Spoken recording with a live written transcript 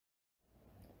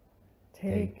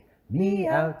Take me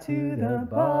out to the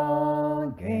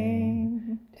ball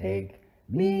game. Take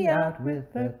me out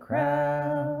with the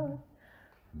crowd.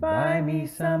 Buy me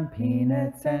some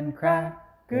peanuts and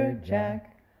Cracker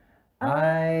Jack.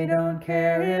 I don't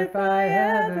care if I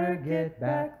ever get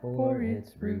back, for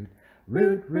it's root,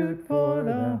 root, root for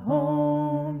the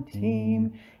home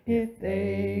team. If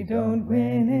they don't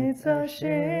win, it's a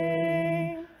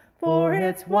shame, for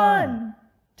it's 1,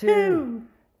 2,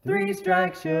 3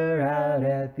 strikes, you're out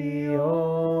at the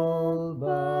old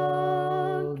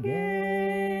ball game.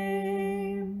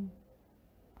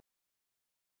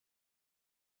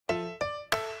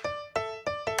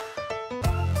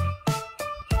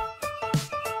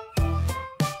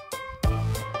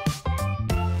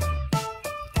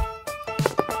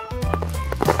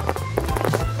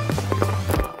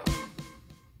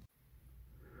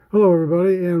 Hello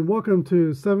everybody, and welcome to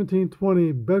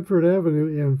 1720 Bedford Avenue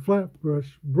in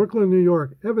Flatbush, Brooklyn, New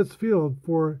York, Ebbets Field,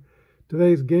 for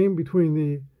today's game between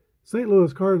the St.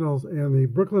 Louis Cardinals and the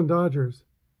Brooklyn Dodgers.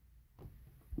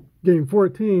 Game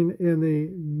 14 in the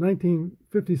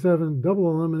 1957 double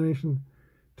elimination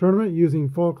tournament using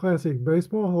Fall Classic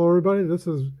Baseball. Hello everybody, this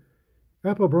is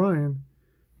Apba Brian.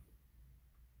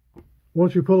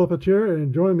 Won't you pull up a chair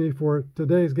and join me for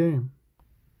today's game?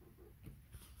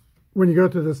 When you go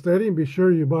to the stadium, be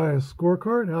sure you buy a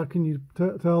scorecard. How can you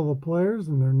tell the players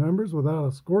and their numbers without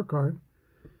a scorecard?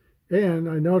 And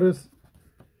I noticed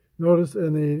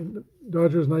in the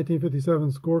Dodgers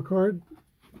 1957 scorecard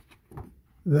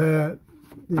that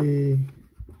the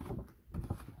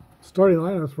starting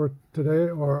lineups for today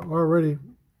are already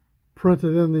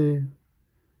printed in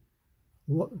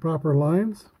the proper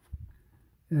lines.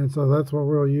 And so that's what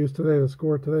we'll use today to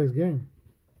score today's game.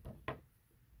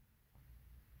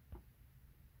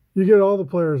 You get all the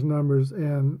players' numbers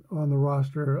and on the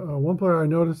roster. One player I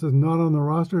noticed is not on the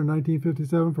roster in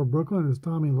 1957 for Brooklyn is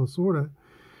Tommy Lasorda.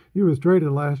 He was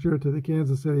traded last year to the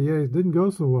Kansas City A's. Didn't go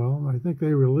so well. I think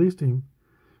they released him.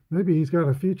 Maybe he's got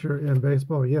a future in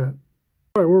baseball yet.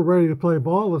 All right, we're ready to play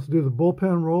ball. Let's do the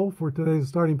bullpen roll for today's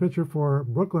starting pitcher for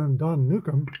Brooklyn, Don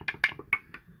Newcomb.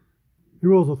 He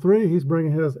rolls a 3. He's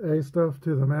bringing his A stuff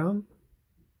to the mound.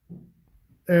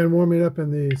 And warming up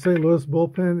in the St. Louis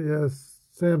bullpen is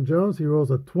Sam Jones. He rolls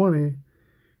a 20.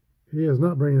 He is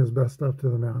not bringing his best stuff to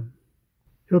the mound.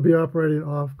 He'll be operating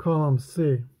off column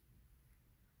C.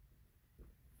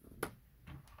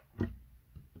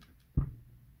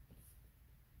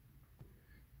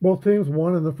 Both teams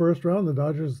won in the first round. The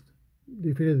Dodgers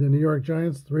defeated the New York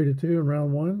Giants 3-2 in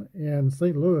round 1, and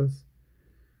St. Louis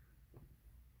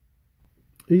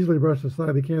easily brushed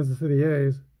aside the Kansas City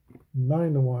A's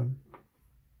 9-1.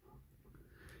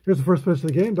 Here's the first pitch of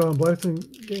the game. Don Blasting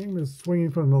game is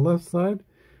swinging from the left side.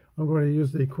 I'm going to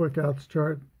use the quick outs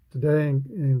chart today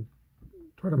and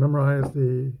try to memorize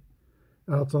the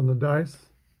outs on the dice.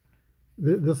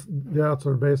 The outs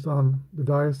are based on the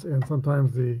dice and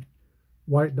sometimes the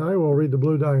white die. We'll read the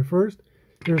blue die first.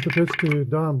 Here's the pitch to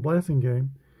Don Blasting game.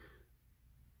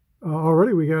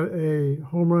 Already we got a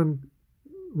home run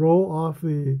roll off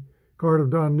the card of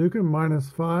Don Newcomb,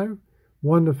 -5,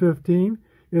 1-15.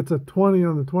 It's a 20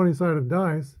 on the 20 sided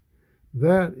dice.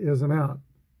 That is an out.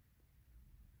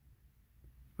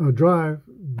 A drive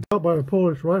out by a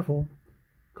Polish rifle,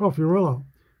 Coffiarillo.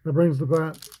 That brings the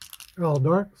bat Al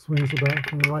Dark, swings the bat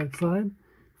from the right side.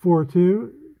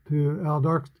 4-2 to Al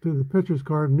Dark to the pitcher's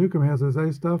card. Newcomb has his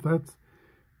A stuff. That's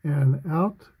an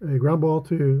out. A ground ball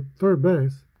to third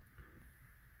base.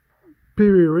 Pee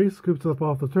Wee Reese scoops up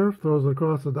off the turf, throws it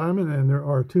across the diamond, and there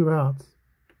are 2 outs.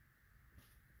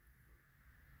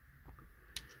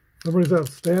 That brings up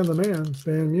Stan the Man,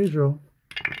 Stan Musial.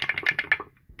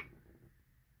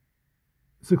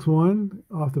 6-1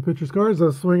 off the pitcher's cards.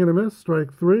 A swing and a miss,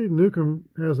 strike 3. Newcomb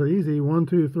has it easy,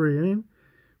 1-2-3 inning.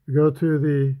 We go to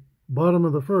the bottom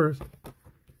of the first.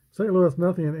 St. Louis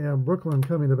nothing and Brooklyn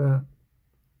coming to bat.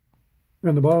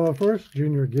 In the bottom of the first,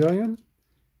 Junior Gillian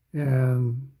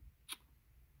and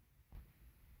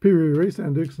Pee Wee Reese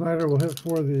and Duke Snyder will hit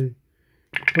for the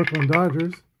Brooklyn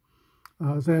Dodgers.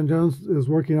 Sam Jones is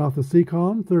working off the C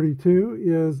column. 32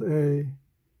 is a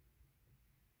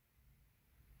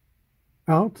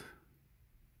out.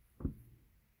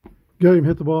 Gilliam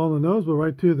hit the ball in the nose, but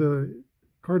right to the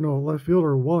Cardinal left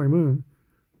fielder, Wally Moon.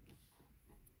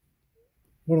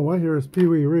 One away here is Pee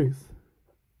Wee Reese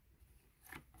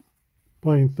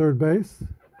playing third base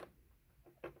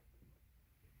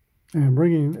and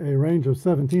bringing a range of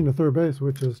 17 to third base,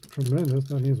 which is tremendous.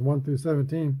 That means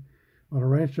 1-17. On a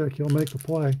range check, he'll make the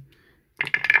play.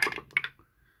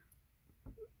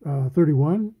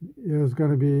 31 is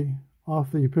going to be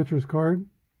off the pitcher's card.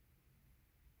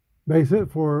 Base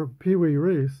hit for Pee Wee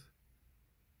Reese.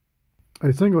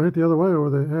 A single hit the other way over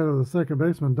the head of the second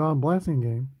baseman, Don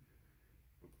Blasingame.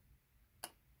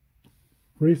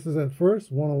 Reese is at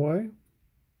first, one away.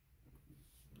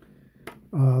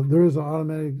 There is an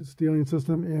automatic stealing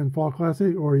system in Fall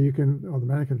Classic, or the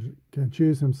man can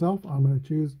choose himself. I'm going to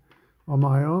choose on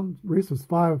my own. Reese was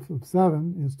 5 of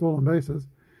 7 in stolen bases.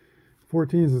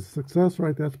 14 is a success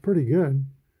rate. That's pretty good.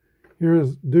 Here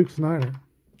is Duke Snider.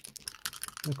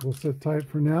 I think we'll sit tight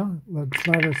for now. Let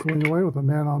Snider swing away with a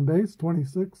man on base.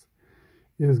 26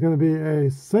 is going to be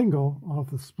a single off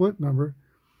the split number.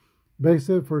 Base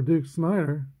hit for Duke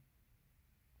Snider.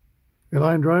 A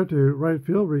line drive to right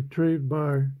field, retrieved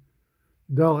by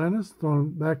Del Ennis,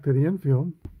 thrown back to the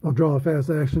infield. I'll draw a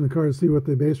fast action the card to see what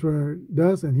the base runner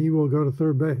does, and he will go to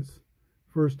third base.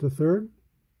 First to third.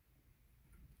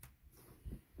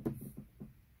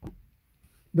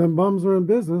 Them bums are in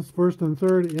business. First and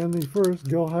third in the first.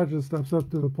 Gil Hodges steps up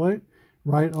to the plate.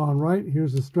 Right on right.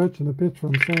 Here's a stretch and a pitch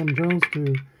from Sam Jones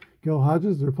to Gil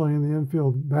Hodges. They're playing the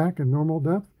infield back in normal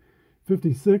depth.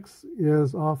 56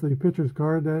 is off the pitcher's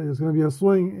card. That is going to be a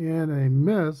swing and a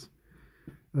miss.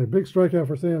 A big strikeout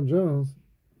for Sam Jones.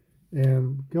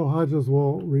 And Gil Hodges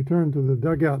will return to the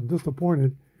dugout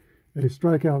disappointed. A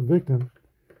strikeout victim.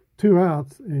 2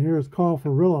 outs. And here's Carl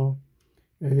Furillo,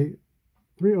 a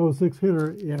 .306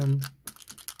 hitter in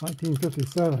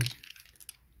 1957.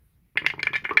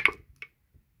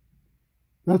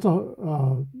 That's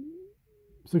a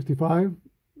 65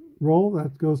 roll.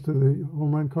 That goes to the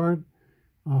home run card.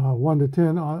 1 to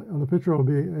 10 on the pitcher will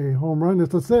be a home run.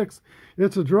 It's a 6.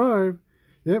 It's a drive.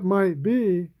 It might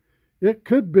be. It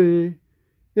could be.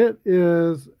 It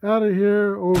is out of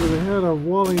here over the head of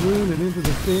Wally Moon and into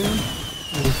the stand.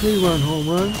 A 3-run home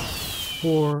run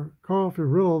for Carl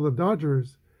Furillo. The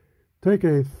Dodgers take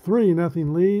a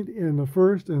 3-0 lead in the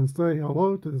first and say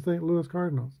hello to the St. Louis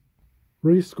Cardinals.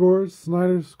 Reese scores,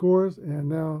 Snider scores, and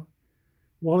now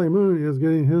Wally Moon is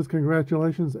getting his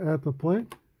congratulations at the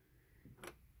plate.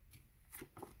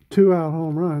 2-out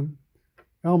home run,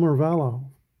 Elmer Vallo.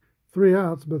 3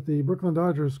 outs, but the Brooklyn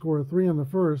Dodgers score 3 in the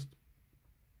first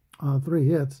on 3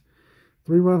 hits.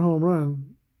 3-run home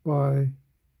run by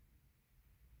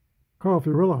Carl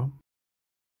Furillo.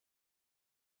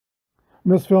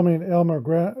 Misfilming Elmer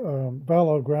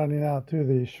Vallo grounding out to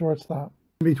the shortstop.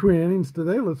 Between innings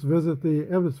today, let's visit the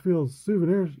Evansville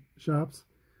souvenir shops.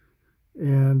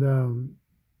 And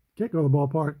can't go to the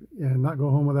ballpark and not go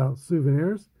home without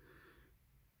souvenirs.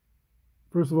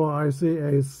 First of all, I see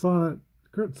a Sonic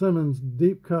Kurt Simmons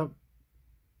Deep Cup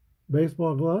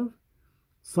baseball glove.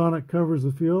 Sonic covers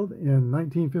the field in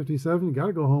 1957. You got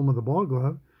to go home with a ball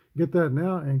glove. Get that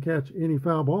now and catch any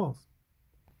foul balls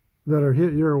that are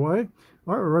hit your way.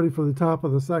 All right, we're ready for the top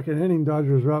of the second inning.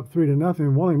 Dodgers are up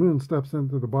 3-0. Wally Moon steps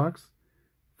into the box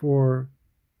for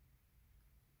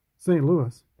St.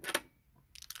 Louis.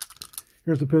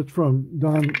 Here's a pitch from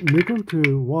Don Newcomb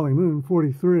to Wally Moon.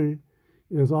 43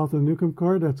 is off the Newcomb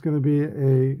card. That's going to be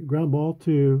a ground ball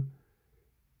to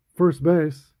first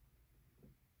base.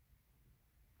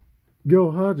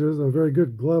 Gil Hodges, a very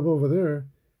good glove over there,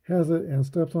 has it and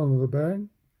steps onto the bag.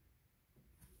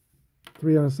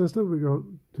 3 unassisted. We go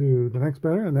to the next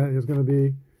batter, and that is going to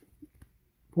be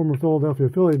former Philadelphia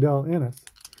Philly Del Ennis.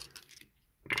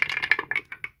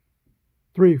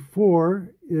 3-4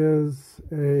 is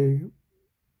a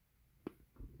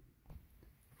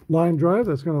line drive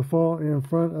that's going to fall in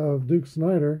front of Duke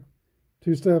Snider.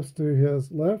 2 steps to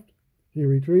his left. He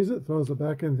retrieves it, throws it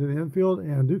back into the infield,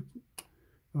 and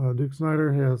Duke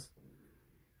Snider has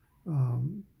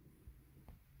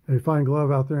a fine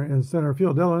glove out there in center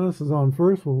field. Del Ennis is on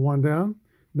first with 1 down.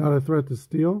 Not a threat to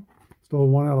steal. Stole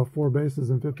 1 out of 4 bases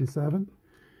in 57.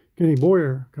 Kenny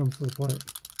Boyer comes to the plate.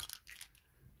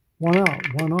 1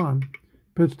 out, 1 on.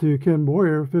 Pitch to Ken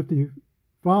Boyer,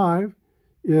 55,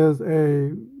 is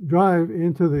a drive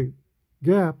into the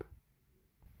gap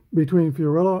between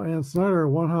Furillo and Snider.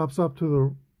 1 hops up to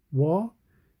the wall,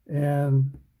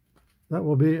 and that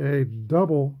will be a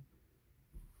double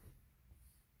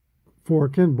for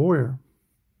Ken Boyer.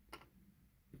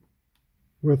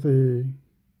 With the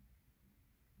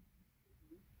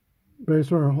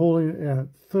base runner holding at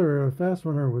third, a fast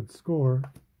runner would score.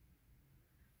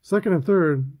 Second and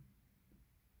third,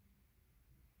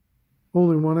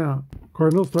 only 1 out.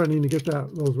 Cardinals threatening to get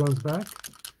those runs back.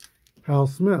 Hal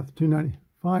Smith,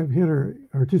 295 hitter,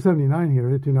 or 279 hitter,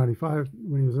 hit 295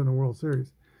 when he was in the World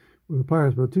Series with the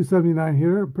Pirates, but 279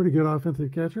 hitter, pretty good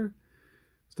offensive catcher.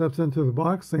 Steps into the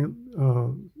box. St.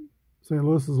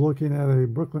 Louis is looking at a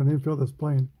Brooklyn infield that's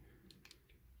playing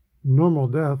normal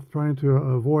depth, trying to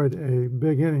avoid a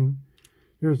big inning.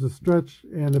 Here's the stretch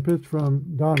and the pitch from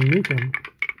Don Newcomb.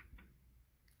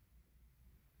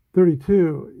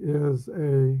 32 is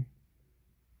a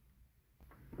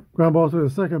ground ball to the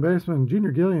second baseman,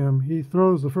 Junior Gilliam. He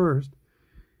throws the first,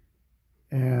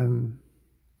 and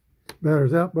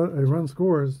batter's out, but a run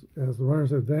scores as the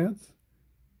runners advance.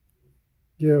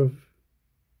 Give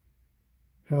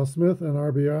Hal Smith an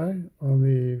RBI on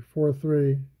the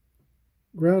 4-3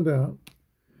 ground out,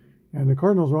 and the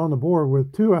Cardinals are on the board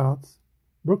with 2 outs.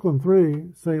 Brooklyn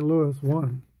 3, St. Louis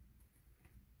 1.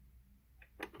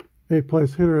 8th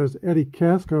place hitter is Eddie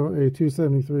Casco, a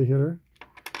 273 hitter.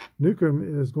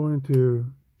 Newcomb is going to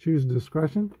choose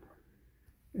discretion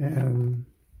and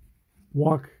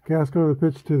walk Casco to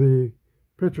pitch to the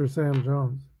pitcher, Sam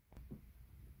Jones.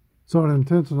 So an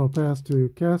intentional pass to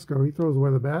Casco. He throws away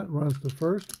the bat, runs to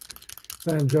first.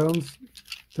 Sam Jones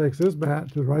takes his bat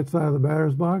to the right side of the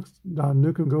batter's box. Don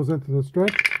Newcomb goes into the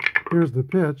stretch. Here's the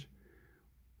pitch.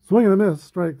 Swing and a miss,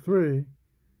 strike 3.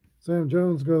 Sam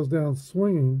Jones goes down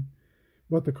swinging,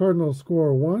 but the Cardinals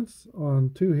score once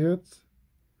on 2 hits.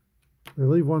 They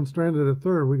leave one stranded at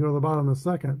third. We go to the bottom of the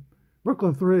second.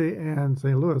 Brooklyn 3 and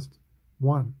St. Louis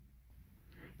 1.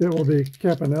 It will be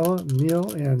Campanella,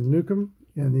 Neal, and Newcomb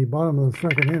in the bottom of the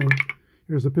second inning.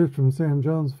 Here's a pitch from Sam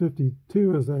Jones.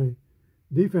 52 is a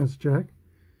defense check.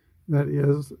 That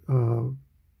is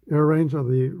air range of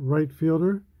the right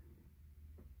fielder.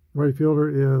 Right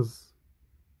fielder is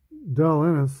Del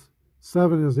Ennis.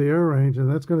 7 is the air range, and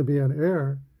that's going to be an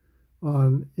error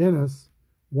on Ennis.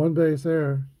 1 base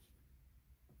error.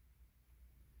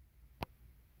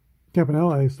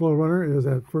 Campanella, a slow runner, is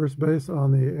at first base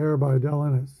on the error by Del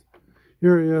Ennis.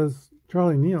 Here is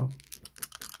Charlie Neal.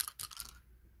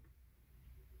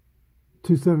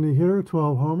 270 hitter,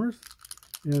 12 homers.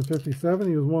 In 57,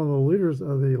 he was one of the leaders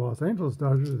of the Los Angeles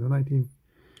Dodgers in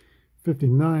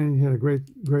 1959. He had a great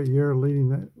year, leading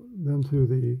them to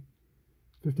the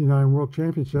 59 World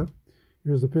Championship.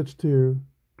 Here's the pitch to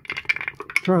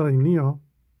Charlie Neal.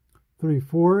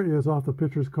 3-4 is off the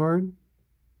pitcher's card.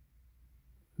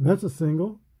 That's a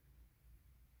single.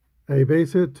 A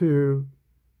base hit to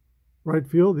right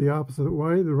field the opposite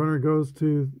way. The runner goes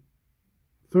to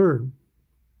third.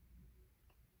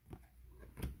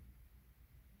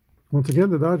 Once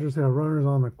again, the Dodgers have runners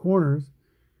on the corners.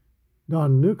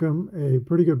 Don Newcomb, a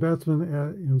pretty good batsman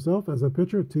himself as a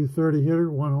pitcher, 230 hitter,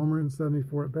 1 homer in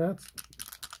 74 at-bats.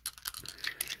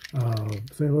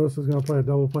 St. Louis is going to play a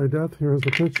double play death. Here's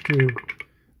the pitch to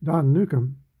Don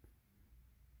Newcomb.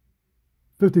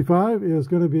 55 is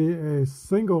going to be a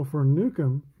single for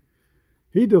Newcomb.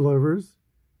 He delivers,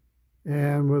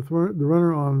 and with the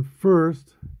runner on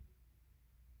first,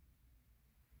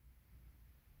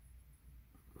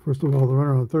 first of all, the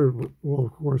runner on third will,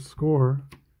 of course, score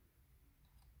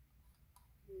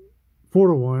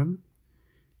 4-1,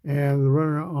 and the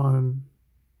runner on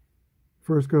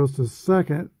first goes to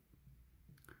second.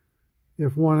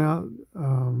 If one out,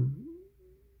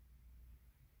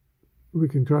 we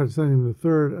can try to send him to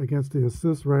third against the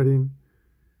assist rating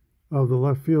of the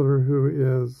left fielder, who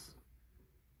is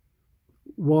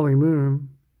Wally Moon.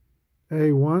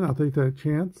 A1, I'll take that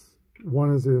chance.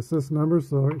 1 is the assist number,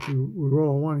 so if we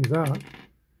roll a 1, he's out.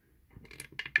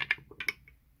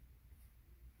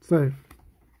 Safe.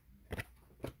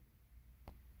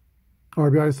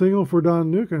 RBI single for Don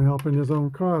Newcomb, helping his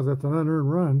own cause. That's an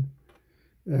unearned run,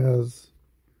 as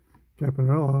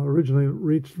Campanella originally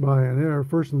reached by an error.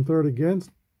 First and third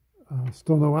against.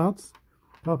 Still no outs.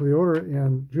 Top of the order,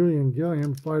 and Julian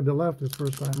Gilliam fired to left his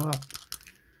first time up.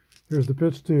 Here's the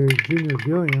pitch to Junior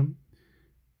Gilliam.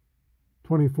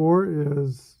 24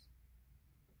 is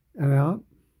an out,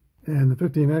 and the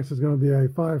 15X is going to be a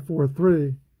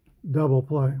 5-4-3 double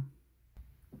play.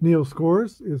 Neal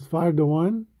scores is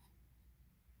 5-1,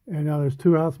 and now there's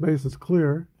 2 outs, bases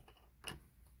clear.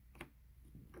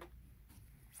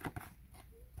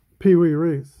 Pee Wee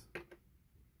Reese.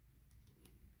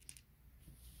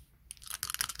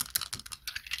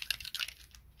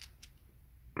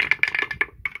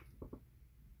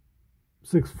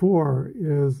 .64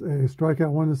 is a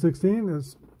strikeout 1-16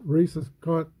 as Reese is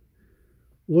caught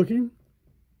looking.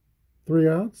 3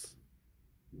 outs.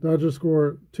 Dodgers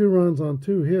score 2 runs on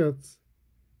 2 hits.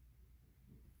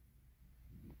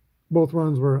 Both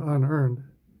runs were unearned.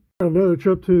 Another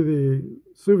trip to the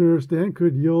souvenir stand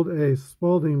could yield a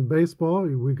Spalding baseball.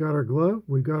 We got our glove,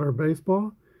 we got our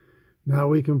baseball. Now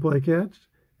we can play catch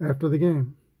after the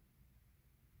game.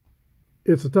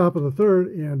 It's the top of the third,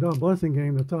 and Don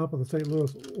Blessingame, the top of the St.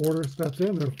 Louis order, steps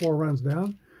in. They're 4 runs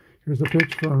down. Here's a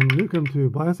pitch from Newcomb to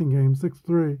Blessingame.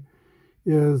 6-3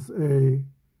 is a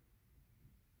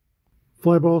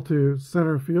fly ball to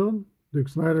center field. Duke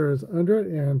Snyder is under it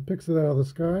and picks it out of the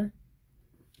sky.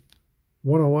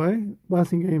 One away.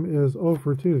 Lasting game is 0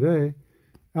 for 2 today.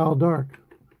 Al Dark.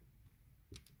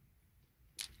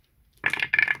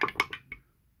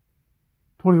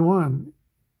 '21.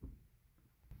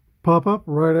 Pop up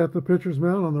right at the pitcher's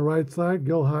mound on the right side.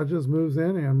 Gil Hodges moves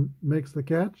in and makes the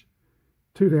catch.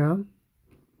 2 down.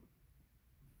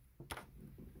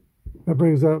 That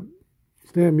brings up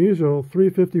Stan Musial,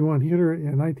 351 hitter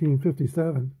in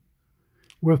 1957.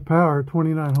 With power,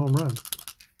 29 home runs.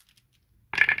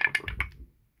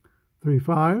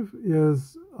 3-5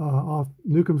 is off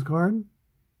Newcomb's card,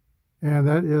 and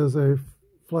that is a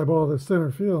fly ball to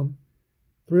center field.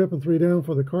 3 up and 3 down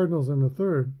for the Cardinals in the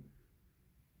third.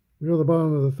 We go to the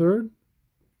bottom of the third.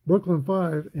 Brooklyn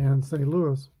 5 and St.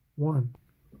 Louis 1.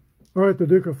 All right, the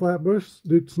Duke of Flatbush.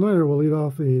 Duke Snyder will lead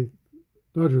off the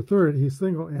Dodger third. He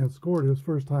singled and scored his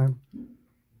first time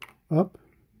up.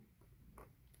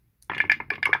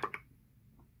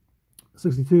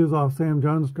 62 is off Sam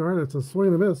Jones' card. It's a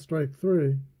swing and a miss, strike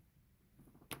 3.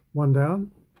 1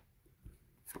 down.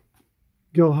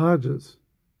 Gil Hodges,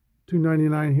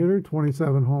 299 hitter,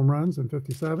 27 home runs in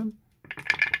 57.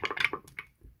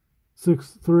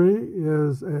 6-3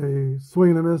 is a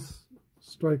swing and a miss,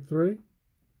 strike 3.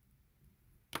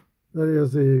 That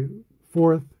is the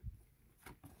 4th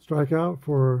strikeout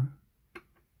for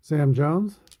Sam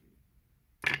Jones.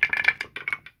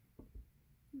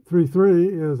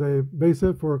 3-3 is a base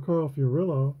hit for Carl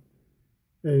Furillo.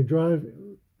 A drive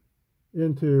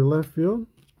into left field.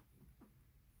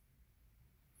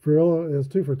 Furillo is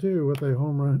 2 for 2 with a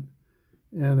home run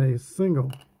and a single.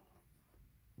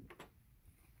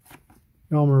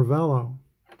 Elmer Vallo,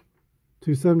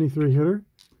 273 hitter,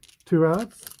 2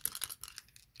 outs.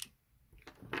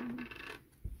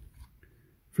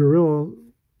 Furillo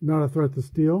not a threat to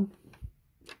steal.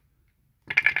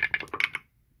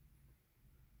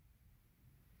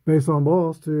 Base on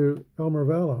balls to Elmer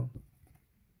Vallo.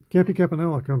 Campy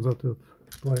Campanella comes up to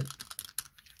the plate.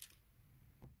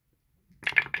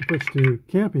 The pitch to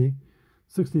Campy.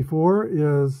 64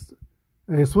 is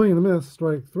a swing and a miss,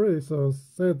 strike 3. So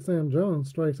Sad Sam Jones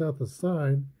strikes out the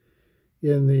side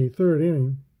in the third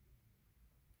inning.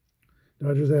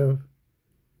 Dodgers have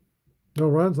no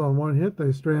runs on 1 hit.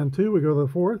 They strand 2. We go to the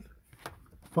fourth.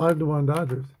 5-1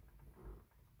 Dodgers.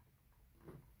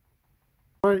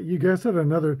 All right, you guessed it,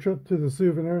 another trip to the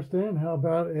souvenir stand. How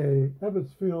about a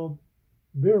Ebbets Field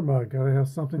beer mug? Got to have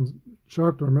something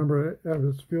sharp to remember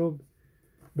Ebbets Field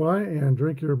by and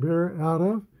drink your beer out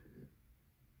of.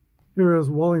 Here is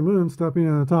Wally Moon stepping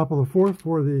in the top of the fourth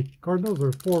for the Cardinals.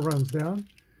 They're 4 runs down.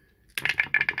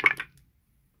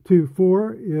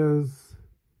 2-4 is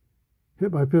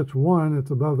hit by pitch 1. It's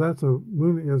above that, so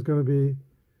Moon is going to be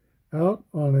out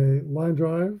on a line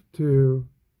drive to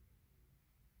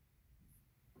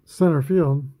center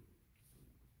field.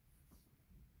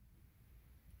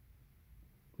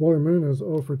 Wally Moon is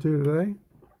 0 for 2 today.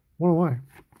 1 away.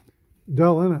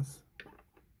 Del Ennis.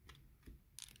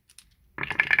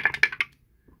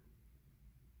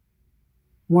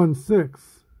 One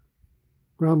 6.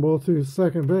 Ground ball to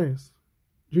second base.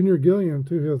 Junior Gilliam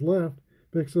to his left.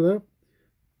 Picks it up.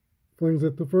 Flings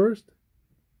it to first.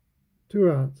 2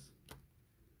 outs.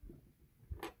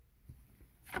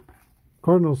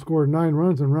 Cardinals scored 9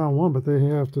 runs in round 1, but they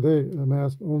have today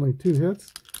amassed only 2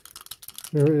 hits.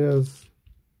 There is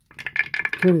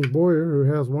Kenny Boyer,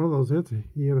 who has one of those hits.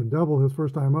 He had a double his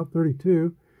first time up.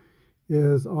 32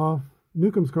 is off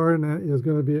Newcomb's card, and that is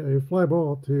going to be a fly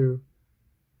ball to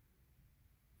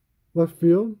left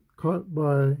field, caught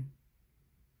by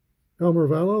Elmer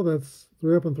Vallo. That's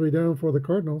 3 up and 3 down for the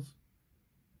Cardinals.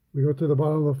 We go to the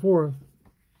bottom of the fourth.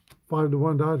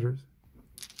 5-1 Dodgers.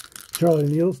 Charlie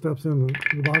Neal steps in the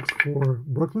box for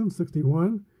Brooklyn.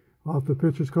 61. Off the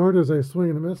pitcher's card is a swing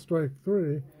and a miss, strike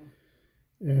 3.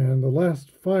 And the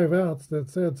last 5 outs that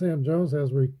Sad Sam Jones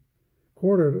has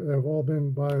recorded have all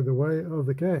been by the way of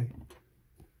the K.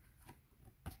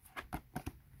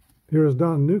 Here is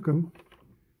Don Newcomb.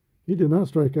 He did not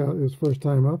strike out his first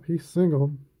time up. He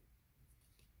singled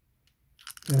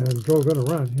and drove in a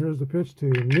run. Here's the pitch to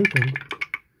Newcomb.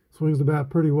 Swings the bat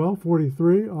pretty well.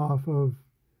 43 off of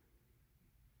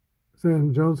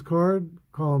Sam Jones' card.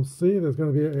 Column C. There's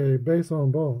going to be a base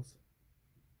on balls.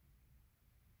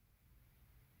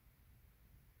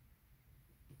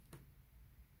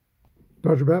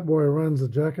 Dodger bat boy runs the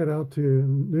jacket out to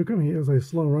Newcomb. He is a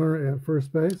slow runner at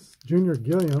first base. Junior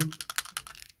Gilliam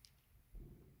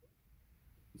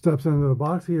steps into the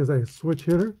box. He is a switch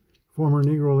hitter, former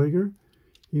Negro Leaguer.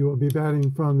 He will be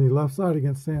batting from the left side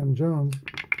against Sam Jones.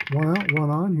 1 out, 1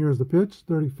 on. Here's the pitch.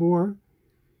 34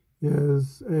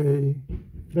 is a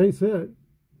base hit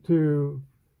to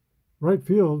right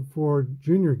field for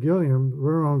Junior Gilliam.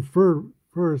 Runner on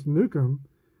first, Newcomb,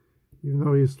 even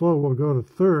though he's slow, will go to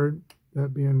third,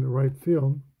 that being the right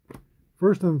field.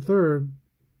 First and third,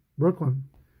 Brooklyn.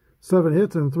 7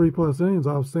 hits and 3+ innings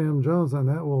off Sam Jones, and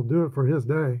that will do it for his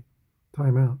day.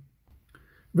 Timeout.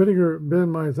 Vinegar Ben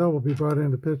Mizell will be brought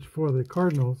in to pitch for the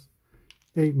Cardinals,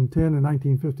 8-10 in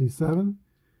 1957.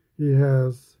 He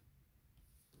has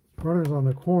runners on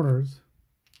the corners.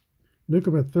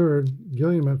 Newcomb at third,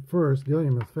 Gilliam at first.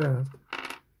 Gilliam is fast.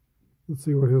 Let's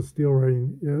see what his steal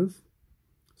rating is.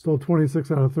 Stole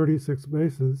 26 out of 36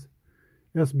 bases.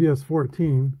 SBS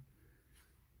 14.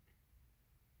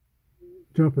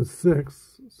 Jump is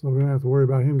 6, so we're going to have to worry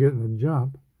about him getting a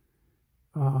jump.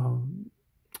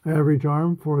 Average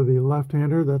arm for the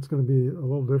left-hander, that's going to be a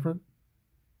little different.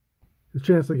 His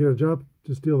chance to get a jump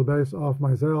to steal the base off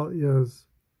Mizell is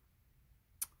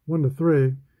 1 to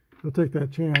 3. He'll take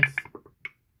that chance.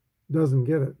 Doesn't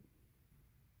get it.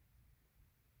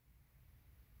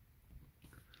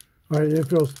 All right,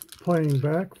 infield's playing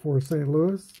back for St.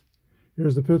 Louis.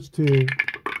 Here's the pitch to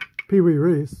Pee Wee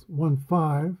Reese,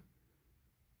 1-5.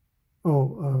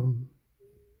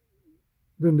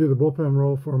 Didn't do the bullpen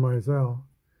roll for Mizell.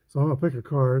 So I'm going to pick a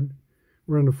card.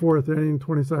 We're in the 4th inning.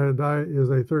 20-sided die is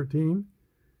a 13.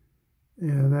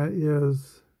 And that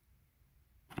is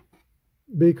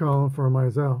B column for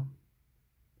Mizell.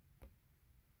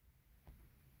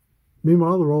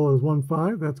 Meanwhile, the roll is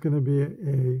 1-5. That's going to be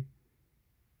a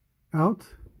out.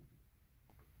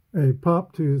 A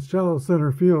pop to shallow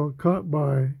center field, caught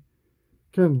by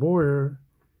Ken Boyer.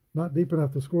 Not deep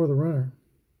enough to score the runner.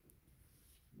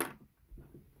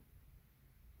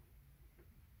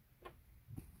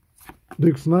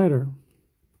 Duke Snider.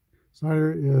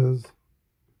 Snider is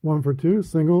 1 for 2,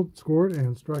 singled, scored,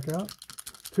 and struck out.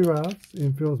 2 outs,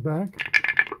 infield's back.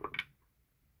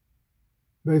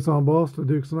 Base on balls to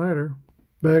Duke Snider.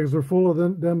 Bags are full of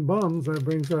them bums. That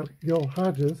brings up Gil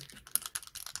Hodges.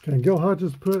 Can Gil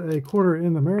Hodges put a quarter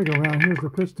in the merry-go-round? Here's the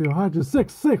pitch to Hodges.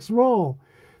 6-6 roll.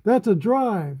 That's a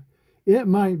drive. It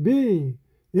might be.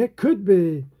 It could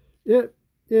be. It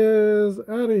is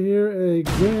out of here. A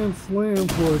grand slam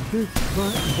for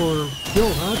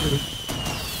Gil Hodges.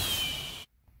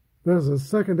 That is the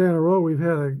second day in a row we've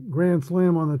had a grand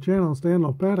slam on the channel. Stan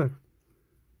Lopatic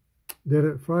did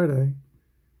it Friday.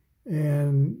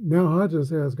 And now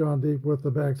Hodges has gone deep with the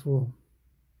bags full.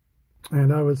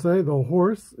 And I would say the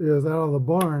horse is out of the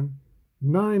barn.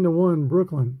 9-1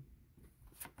 Brooklyn,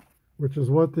 which is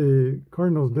what the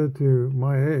Cardinals did to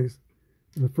my ace.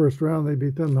 In the first round, they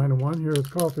beat them 9-1. Here is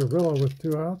Coffee-Rillo with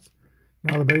 2 outs.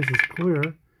 Now the base is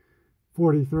clear.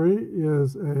 43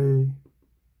 is a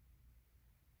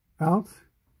out.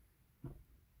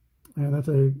 And that's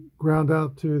a ground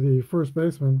out to the first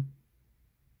baseman,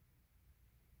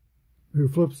 who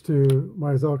flips to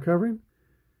Mizell covering.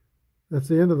 That's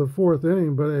the end of the 4th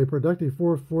inning, but a productive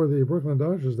 4th for the Brooklyn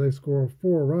Dodgers. They score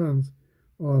 4 runs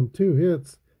on 2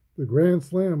 hits. The grand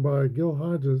slam by Gil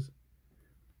Hodges.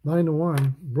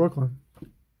 9-1 Brooklyn.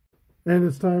 And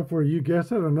it's time for, you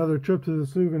guessed it, another trip to the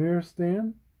souvenir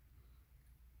stand.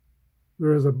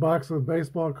 There is a box of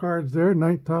baseball cards there.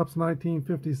 Topps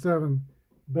 1957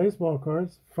 baseball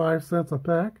cards. 5 cents a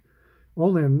pack.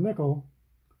 Only a nickel.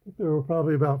 I think there were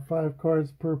probably about 5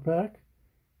 cards per pack,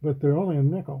 but they're only a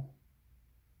nickel.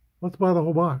 Let's buy the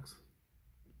whole box.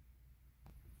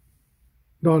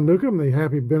 Don Newcomb, the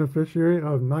happy beneficiary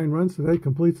of 9 runs today,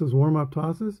 completes his warm-up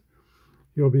tosses.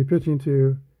 He'll be pitching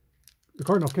to the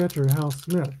Cardinal catcher, Hal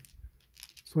Smith,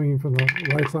 swinging from the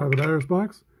right side of the batter's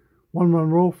box.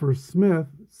 1-run roll for Smith,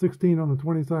 16 on the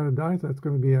 20-sided dice. That's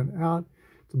going to be an out.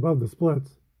 It's above the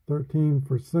splits, 13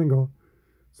 for single.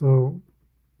 So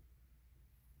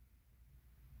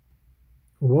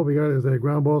what we got is a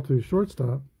ground ball to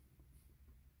shortstop.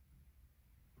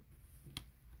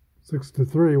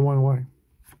 6-3, 1 away.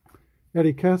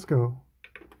 Eddie Casco.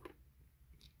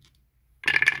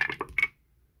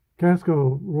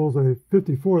 Casco rolls a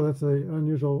 54. That's an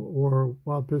unusual or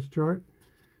wild pitch chart.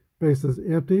 Base is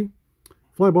empty.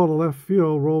 Fly ball to left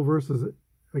field. Roll versus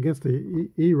against the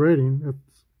E rating.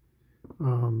 It's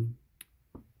Elmer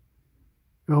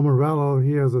Vallo.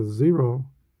 He has a 0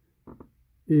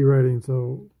 E rating,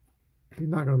 so he's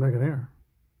not going to make an error.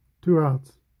 2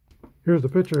 outs. Here's the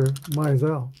pitcher,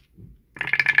 Mizell.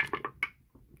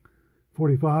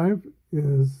 45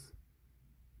 is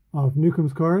off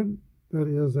Newcomb's card. That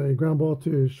is a ground ball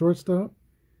to shortstop.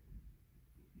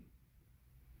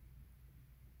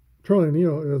 Charlie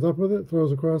Neal is up with it,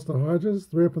 throws across to Hodges.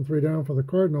 3 up and 3 down for the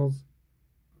Cardinals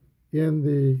in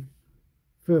the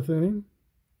 5th inning.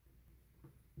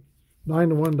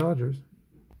 9-1 Dodgers.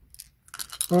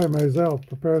 All right, Mizell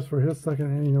prepares for his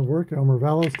second inning of work. Elmer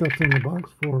Vallow steps in the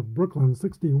box for Brooklyn.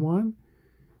 61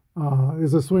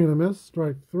 is a swing and a miss,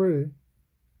 strike 3.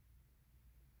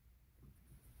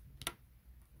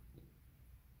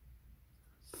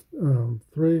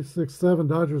 Three, six, seven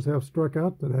Dodgers have struck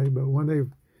out today, but when they've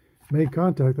made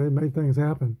contact, they've made things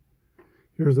happen.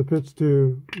 Here's a pitch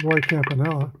to Roy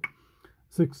Campanella.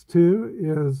 6-2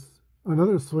 is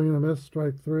another swing and a miss,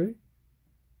 strike 3.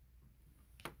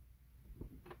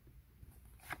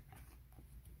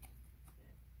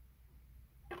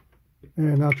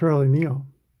 And now Charlie Neal.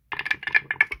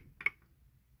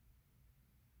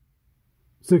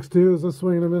 6-2 is a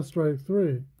swing and a miss, strike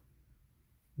 3.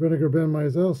 Vinegar Ben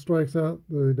Mizell strikes out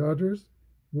the Dodgers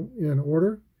in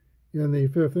order in the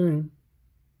 5th inning.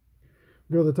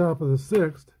 Go to the top of the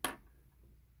 6th.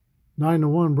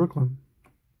 9-1 Brooklyn.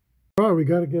 All right, we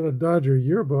got to get a Dodger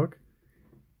yearbook.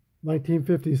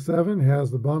 1957 has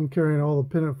the bum carrying all the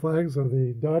pennant flags of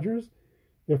the Dodgers.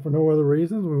 If for no other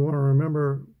reasons, we want to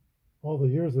remember all the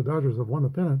years the Dodgers have won the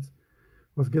pennants.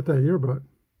 Let's get that yearbook.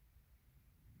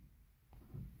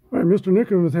 All right, Mr.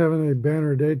 Newcomb is having a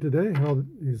banner day today.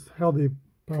 He's held the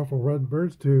powerful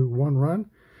Redbirds to 1 run.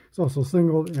 He's also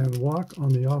singled and walked on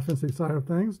the offensive side of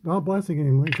things. Don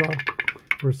Blasingame leads off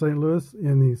for St. Louis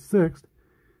in the 6th.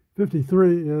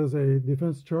 53 is a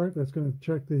defense chart that's going to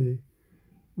check the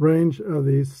range of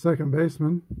the second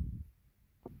baseman.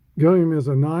 Gilliam is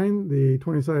a 9. The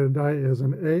 20-sided die is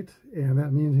an 8, and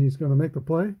that means he's going to make the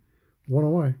play. 1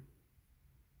 away.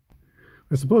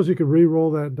 I suppose you could re-roll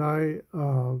that die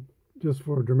just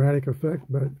for dramatic effect,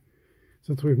 but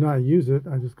since we've not used it,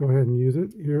 I just go ahead and use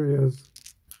it. Here is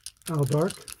Al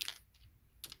Dark.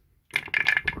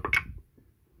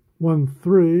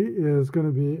 1-3 is going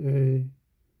to be a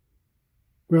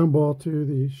ground ball to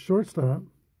the shortstop.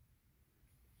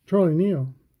 Charlie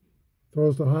Neal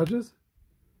throws to Hodges.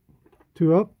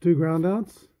 2 up, 2 ground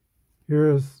outs. Here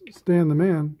is Stan the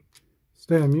Man,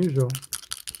 Stan Musial.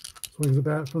 Swings the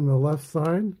bat from the left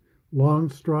side, long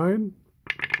stride.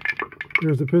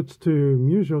 Here's a pitch to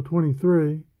Musial,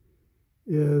 23,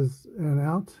 is an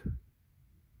out.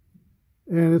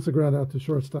 And it's a ground out to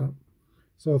shortstop.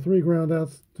 So 3 ground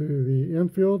outs to the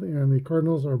infield, and the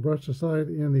Cardinals are brushed aside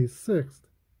in the 6th.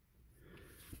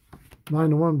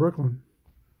 9-1 Brooklyn.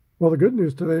 Well, the good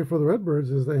news today for the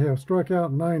Redbirds is they have struck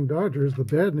out 9 Dodgers. The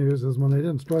bad news is when they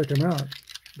didn't strike them out,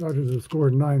 Dodgers have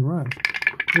scored 9 runs.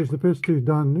 Here's the pitch to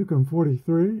Don Newcomb,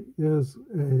 43, is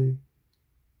a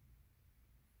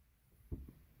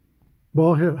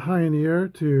ball hit high in the air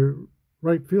to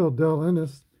right field. Del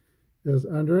Ennis is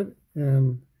under it,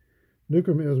 and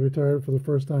Newcomb is retired for the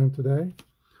first time today.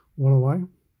 1 away.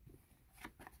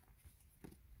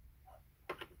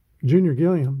 Junior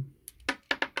Gilliam.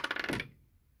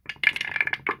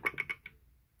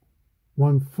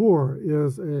 1-4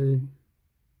 is a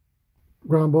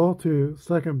ground ball to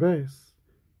second base.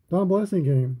 Don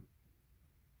Blasingame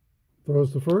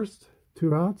throws to first,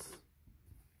 2 outs.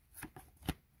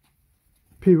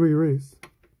 Pee Wee Reese.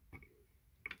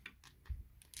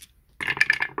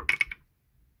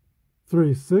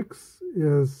 3-6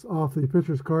 is off the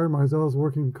pitcher's card. Mizell's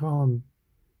working column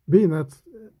B, and that's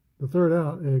the 3rd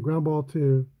out. A ground ball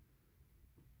to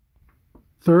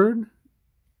third.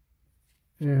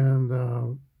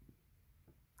 And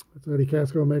it's Eddie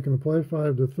Casco making the play,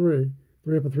 5-3.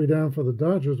 3 up and 3 down for the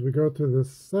Dodgers. We go to the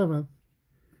 7th.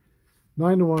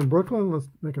 9-1 Brooklyn. Let's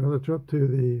make another trip to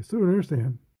the souvenir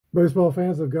stand. Baseball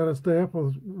fans have got to stay up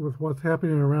with what's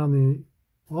happening around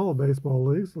all baseball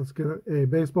leagues. Let's get a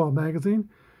baseball magazine,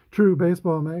 True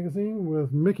Baseball Magazine,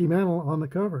 with Mickey Mantle on the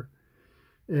cover.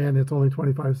 And it's only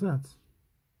 25 cents.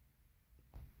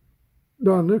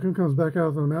 Don Newcomb comes back out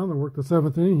of the mound and worked the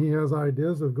 7th inning. He has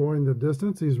ideas of going the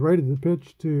distance. He's rated to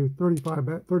pitch to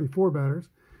 34 batters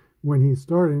when he's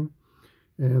starting.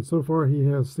 And so far he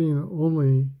has seen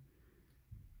only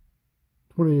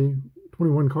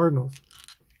 21 Cardinals.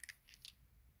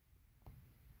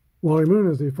 Wally Moon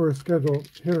is the first scheduled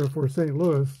hitter for St.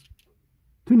 Louis.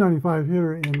 295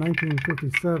 hitter in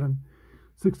 1957.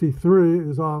 63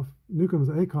 is off Newcomb's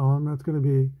A column. That's going to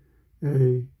be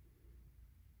a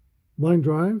line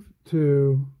drive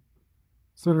to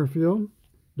center field.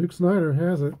 Duke Snyder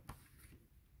has it.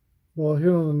 Ball hit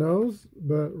on the nose,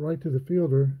 but right to the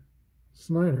fielder,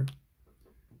 Snyder.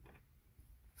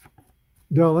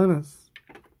 Del Ennis.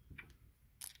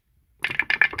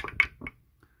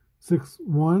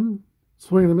 6-1.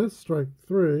 Swing and a miss, strike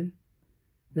 3.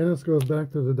 Ennis goes back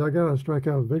to the dugout, a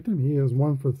strikeout victim. He is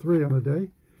 1 for 3 on the day.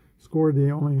 Scored the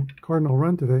only Cardinal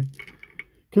run today.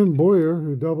 Ken Boyer,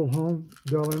 who doubled home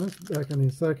Del Ennis back in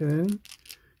the 2nd inning.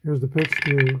 Here's the pitch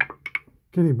to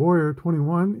Kenny Boyer,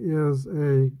 21, is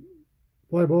a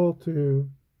fly ball to,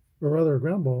 or rather a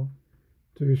ground ball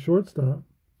to shortstop.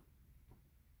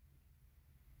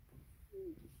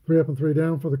 3 up and 3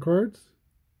 down for the Cards.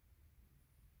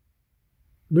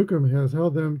 Newcomb has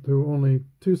held them to only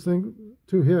two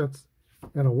hits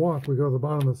and a walk. We go to the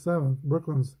bottom of the 7th.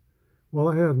 Brooklyn's well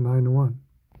ahead, 9-1.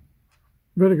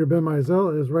 Vinegar Ben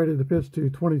Mizell is ready to pitch to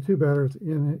 22 batters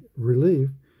in relief.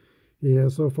 He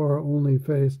has so far only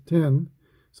faced 10,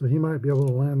 so he might be able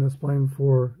to land this plane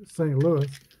for St. Louis.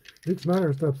 Luke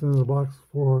Snyder steps into the box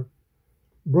for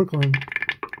Brooklyn.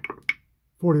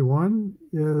 41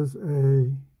 is a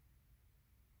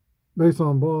base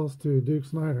on balls to Duke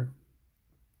Snyder.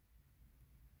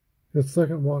 His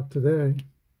second walk today.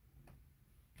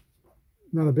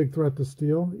 Not a big threat to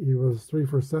steal. He was 3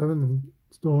 for 7 in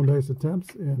stolen base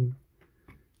attempts in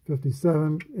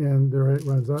 57, and their 8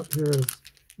 runs up. Here is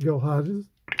Gil Hodges.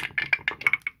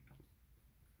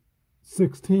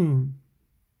 16.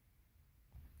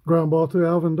 Ground ball to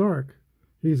Alvin Dark.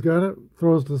 He's got it.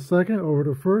 Throws to second, over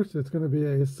to first. It's going to be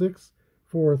a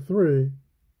 6-4-3.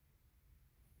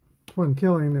 Twin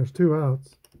killing. There's 2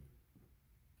 outs.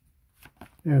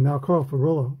 And now call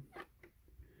Furillo.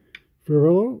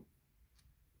 Furillo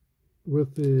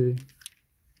with the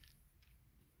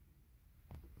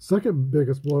second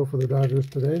biggest blow for the Dodgers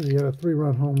today. He had a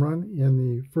 3-run home run in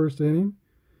the first inning.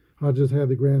 Hodges had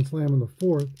the grand slam in the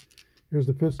 4th. Here's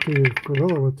the pitch to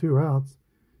Furillo with 2 outs.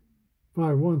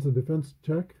 5-1's a defense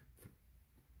check.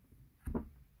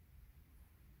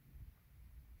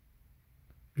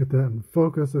 Get that in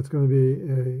focus. That's going to be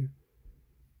a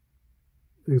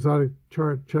exotic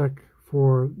chart check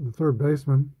for the third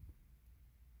baseman.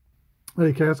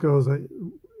 Eddie Casco is a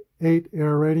 8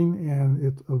 error rating, and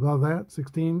it's above that,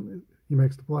 16, he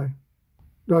makes the play.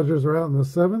 Dodgers are out in the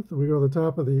 7th. We go to the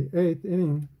top of the 8th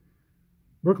inning.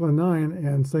 Brooklyn 9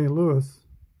 and St. Louis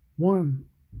 1.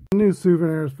 New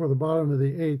souvenirs for the bottom of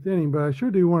the 8th inning, but I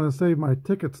sure do want to save my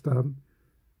ticket stub.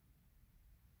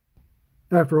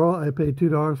 After all, I paid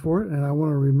 $2 for it, and I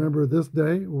want to remember this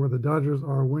day where the Dodgers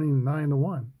are winning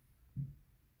 9-1.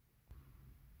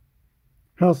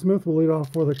 Hal Smith will lead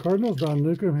off for the Cardinals. Don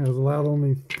Newcomb has allowed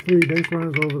only 3 base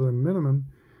runners over the minimum.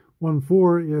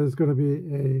 1-4 is going to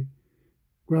be a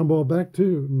ground ball back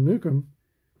to Newcomb.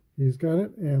 He's got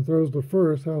it and throws to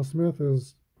first. Hal Smith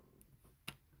is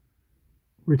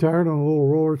retired on a little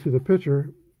roller to the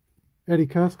pitcher, Eddie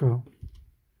Casco.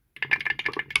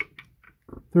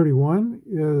 31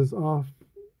 is off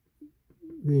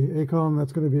the A column.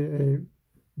 That's going to be a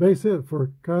base hit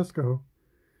for Casco.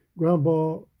 Ground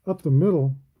ball up the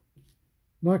middle,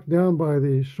 knocked down by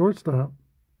the shortstop,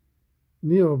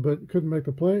 Neal, but couldn't make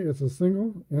the play. It's a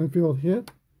single, infield hit.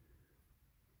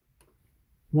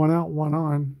 1 out, 1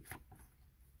 on.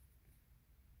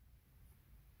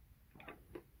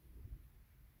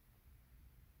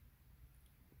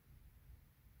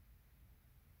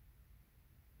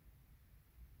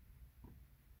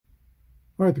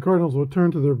 All right, the Cardinals will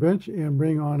turn to their bench and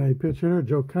bring on a pitch hitter,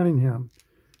 Joe Cunningham.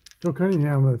 Joe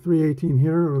Cunningham, a .318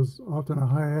 hitter, was often a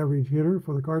high average hitter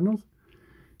for the Cardinals.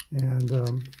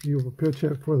 And he will pitch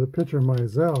hit for the pitcher,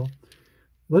 Mizell.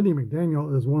 Lindy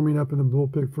McDaniel is warming up in the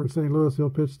bullpen for St. Louis.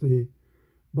 He'll pitch the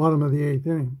bottom of the 8th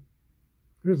inning.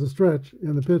 Here's the stretch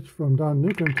and the pitch from Don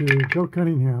Newcomb to Joe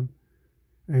Cunningham.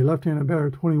 A left-handed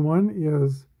batter, 21,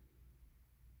 is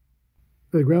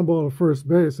a ground ball to first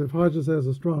base. If Hodges has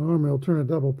a strong arm, he'll turn a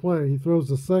double play. He throws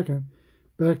to second,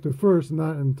 back to first,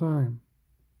 not in time.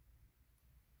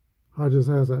 Hodges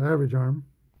has an average arm.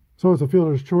 So it's a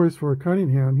fielder's choice for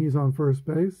Cunningham. He's on first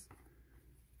base.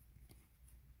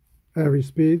 Average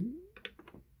speed.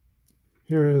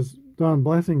 Here is Don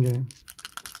Blasingame.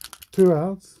 2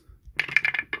 outs.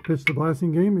 Pitch to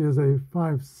Blasingame is a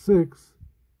 5-6.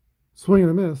 Swing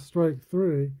and a miss, strike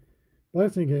 3.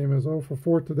 Blasingame is 0 for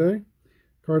 4 today.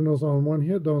 Cardinals on 1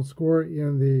 hit, don't score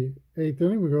in the 8th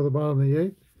inning. We go to the bottom of the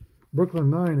 8th. Brooklyn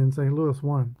 9 and St. Louis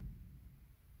 1.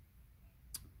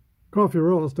 Carl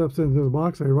Furillo steps into the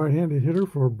box, a right-handed hitter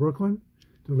for Brooklyn,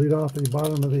 to lead off the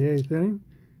bottom of the 8th inning.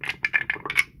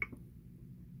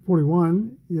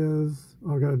 41 is,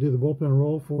 I've got to do the bullpen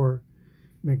roll for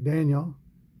McDaniel.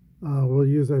 We'll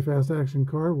use a fast action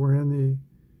card. We're in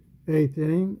the 8th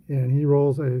inning, and he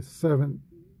rolls a 17.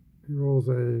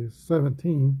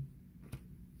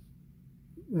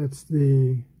 It's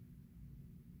the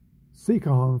C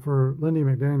column for Lindy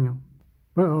McDaniel.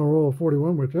 But on a roll of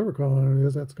 41, whichever column it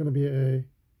is, that's going to be a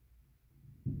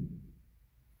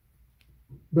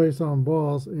base on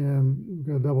balls, and we've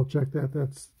got to double check that.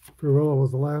 That's Furillo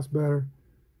was the last batter,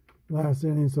 last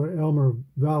inning, so Elmer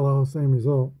Vallo, same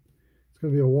result. It's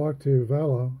going to be a walk to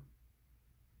Vallo.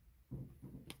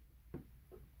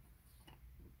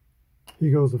 He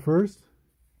goes to first.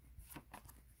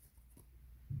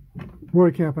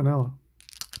 Roy Campanella.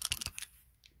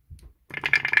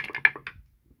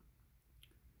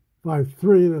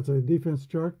 5-3, that's a defense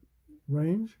chart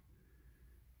range.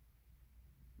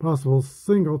 Possible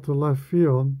single to left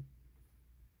field.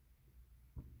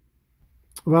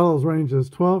 Vallo's range is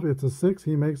 12. It's a 6.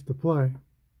 He makes the play.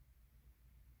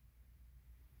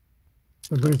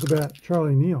 That brings the bat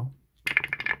Charlie Neal.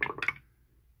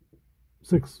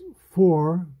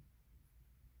 6-4.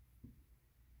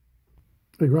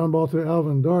 A ground ball to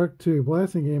Alvin Dark to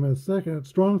Blasingame at second.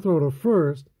 Strong throw to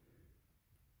first.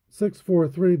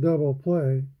 6-4-3 double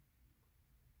play.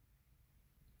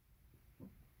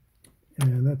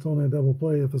 And that's only a double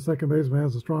play if the second baseman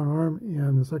has a strong arm,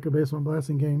 and the second baseman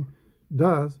Blasingame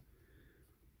does.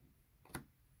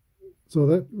 So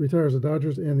that retires the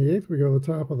Dodgers. In the 8th, we go to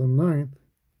the top of the 9th.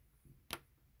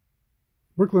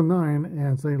 Brooklyn 9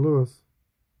 and St. Louis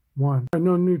 1.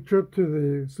 No new trip to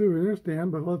the souvenir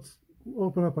stand, but let's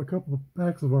open up a couple of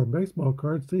packs of our baseball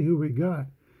cards, see who we got.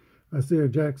 I see a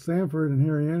Jack Sanford and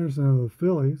Harry Anderson of the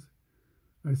Phillies.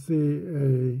 I see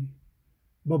a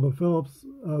Bubba Phillips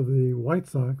of the White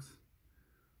Sox.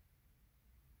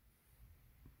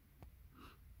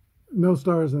 No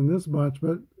stars in this bunch,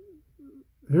 but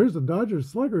here's the Dodgers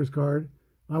Sluggers card.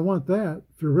 I want that.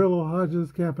 Furillo,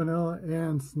 Hodges, Campanella,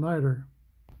 and Snyder.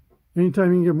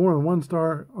 Anytime you can get more than 1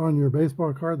 star on your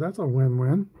baseball card, that's a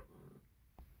win-win.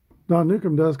 Don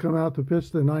Newcomb does come out to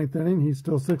pitch the 9th inning. He's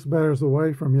still 6 batters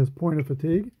away from his point of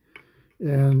fatigue.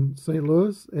 And St.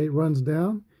 Louis, 8 runs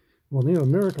down, will need a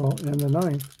miracle in the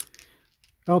 9th.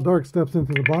 Al Dark steps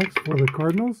into the box for the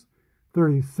Cardinals.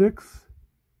 36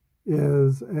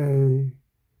 is a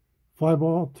fly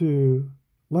ball to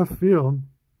left field.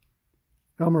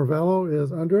 Elmer Vallo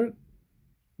is under it.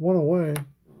 1 away.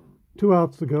 2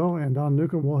 outs to go, and Don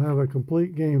Newcomb will have a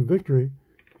complete game victory.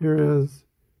 Here is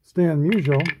Stan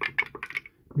Musial.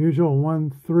 Musial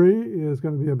 1-3 is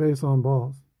going to be a base on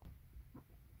balls.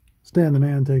 Stan the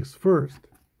Man takes first.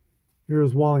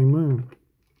 Here's Wally Moon.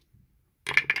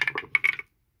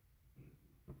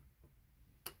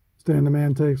 Stan the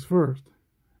Man takes first.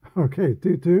 Okay,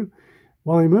 2-2.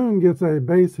 Wally Moon gets a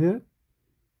base hit,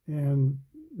 and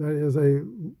that is a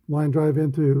line drive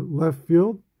into left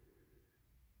field.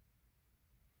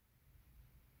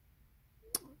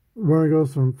 Runner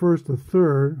goes from first to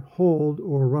third, hold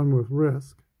or run with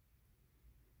risk.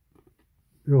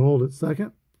 He'll hold at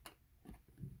second.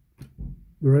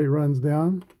 The rate runs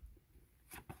down.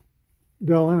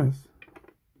 Del Ennis.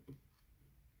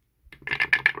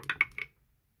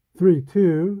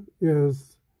 3-2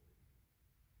 is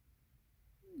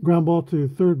ground ball to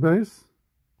third base.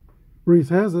 Reese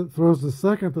has it, throws to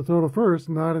second to throw to first,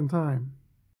 not in time.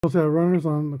 Also have runners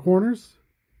on the corners.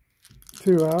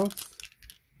 2 outs.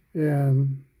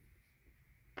 And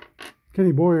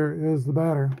Kenny Boyer is the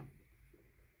batter.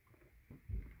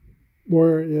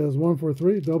 Boyer is 1 for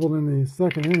 3, doubled in the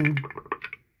 2nd inning.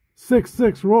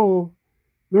 6-6 roll.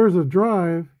 There's a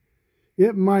drive.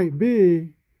 It might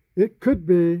be, it could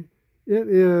be, it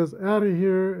is out of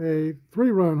here. A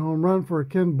 3-run home run for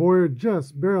Ken Boyer.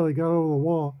 Just barely got over the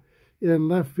wall in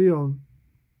left field.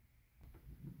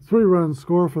 3-run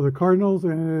score for the Cardinals,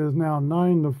 and it is now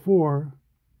 9-4.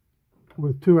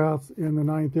 With 2 outs in the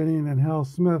 9th inning, and Hal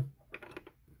Smith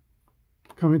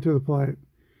coming to the plate.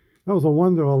 That was a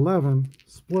 1-11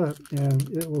 split, and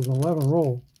it was an 11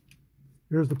 roll.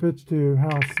 Here's the pitch to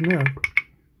Hal Smith.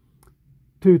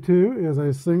 2-2 is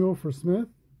a single for Smith.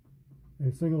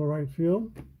 A single to right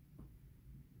field.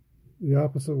 The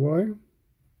opposite way.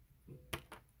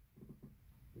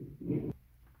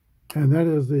 And that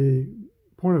is the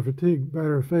point of fatigue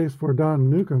batter face for Don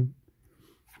Newcomb.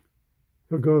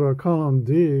 He'll go to column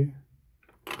D,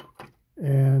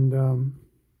 and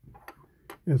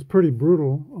it's pretty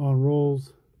brutal on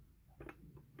rolls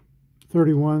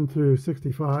 31 through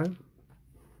 65.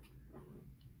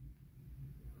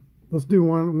 Let's do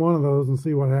one of those and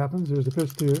see what happens. Here's a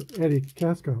pitch to Eddie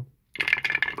Casco.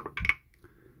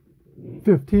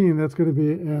 15, that's going to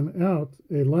be an out,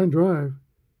 a line drive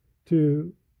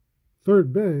to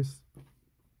third base.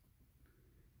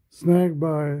 Snagged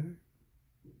by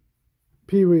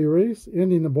Pee Wee Reese,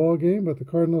 ending the ball game, but the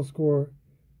Cardinals score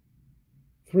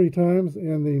 3 times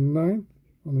in the 9th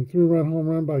on the 3-run home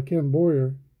run by Ken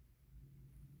Boyer.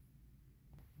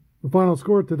 The final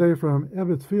score today from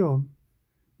Ebbets Field: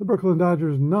 the Brooklyn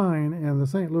Dodgers 9 and the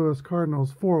St. Louis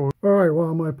Cardinals 4. All right,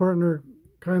 while my partner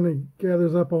kindly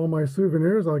gathers up all my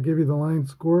souvenirs, I'll give you the line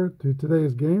score to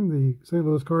today's game. The St.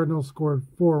 Louis Cardinals scored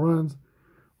 4 runs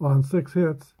on 6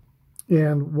 hits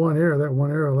and 1 error. That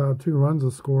 1 error allowed 2 runs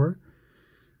to score.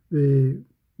 The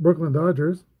Brooklyn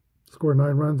Dodgers scored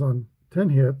 9 runs on 10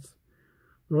 hits.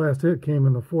 The last hit came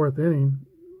in the 4th inning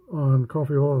on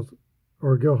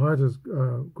Gil Hodges'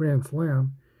 grand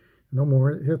slam. No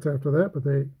more hits after that, but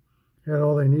they had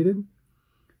all they needed.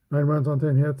 9 runs on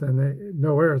 10 hits and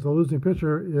no errors. The losing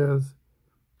pitcher is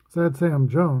Sad Sam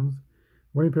Jones.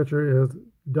 Winning pitcher is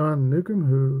Don Newcomb,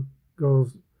 who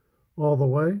goes all the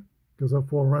way, gives up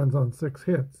 4 runs on 6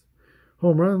 hits.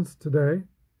 Home runs today.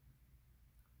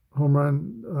 Home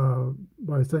run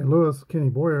by St. Louis, Kenny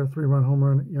Boyer, 3-run home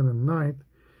run in the 9th.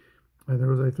 And there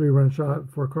was a 3-run shot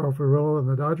for Carl Furillo and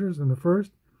the Dodgers in the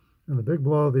 1st. And the big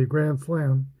blow, the grand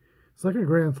slam. Second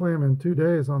grand slam in 2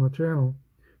 days on the channel.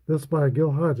 This by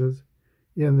Gil Hodges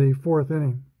in the 4th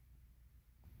inning.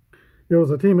 It was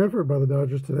a team effort by the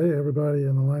Dodgers today. Everybody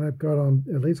in the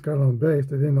lineup at least got on base.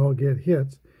 They didn't all get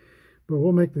hits. But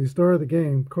we'll make the star of the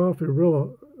game, Carl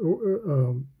Furillo,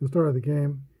 the star of the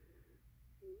game.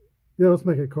 Yeah, let's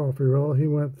make it Carl Furillo. He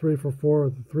went 3 for 4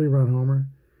 with a 3-run homer.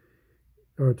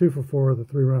 Or 2 for 4 with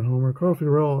a 3-run homer. Carl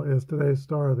Furillo is today's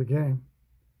star of the game.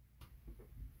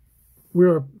 We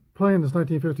are playing this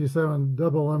 1957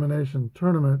 double elimination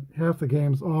tournament. Half the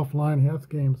games offline, half the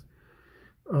games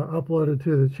uploaded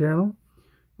to the channel.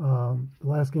 The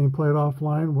last game played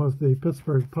offline was the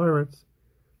Pittsburgh Pirates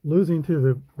losing to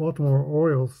the Baltimore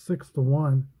Orioles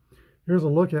 6-1. Here's a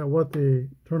look at what the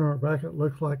tournament bracket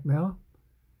looks like now.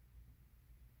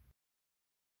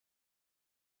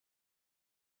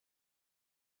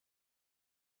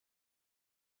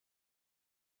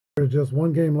 There's just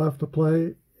one game left to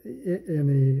play in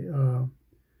the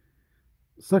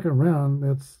second round.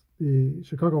 That's the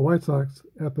Chicago White Sox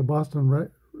at the Boston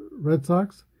Red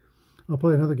Sox. I'll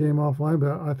play another game offline,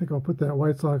 but I think I'll put that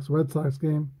White Sox-Red Sox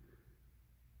game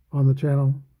on the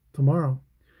channel tomorrow.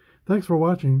 Thanks for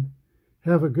watching.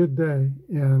 Have a good day,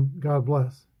 and God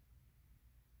bless.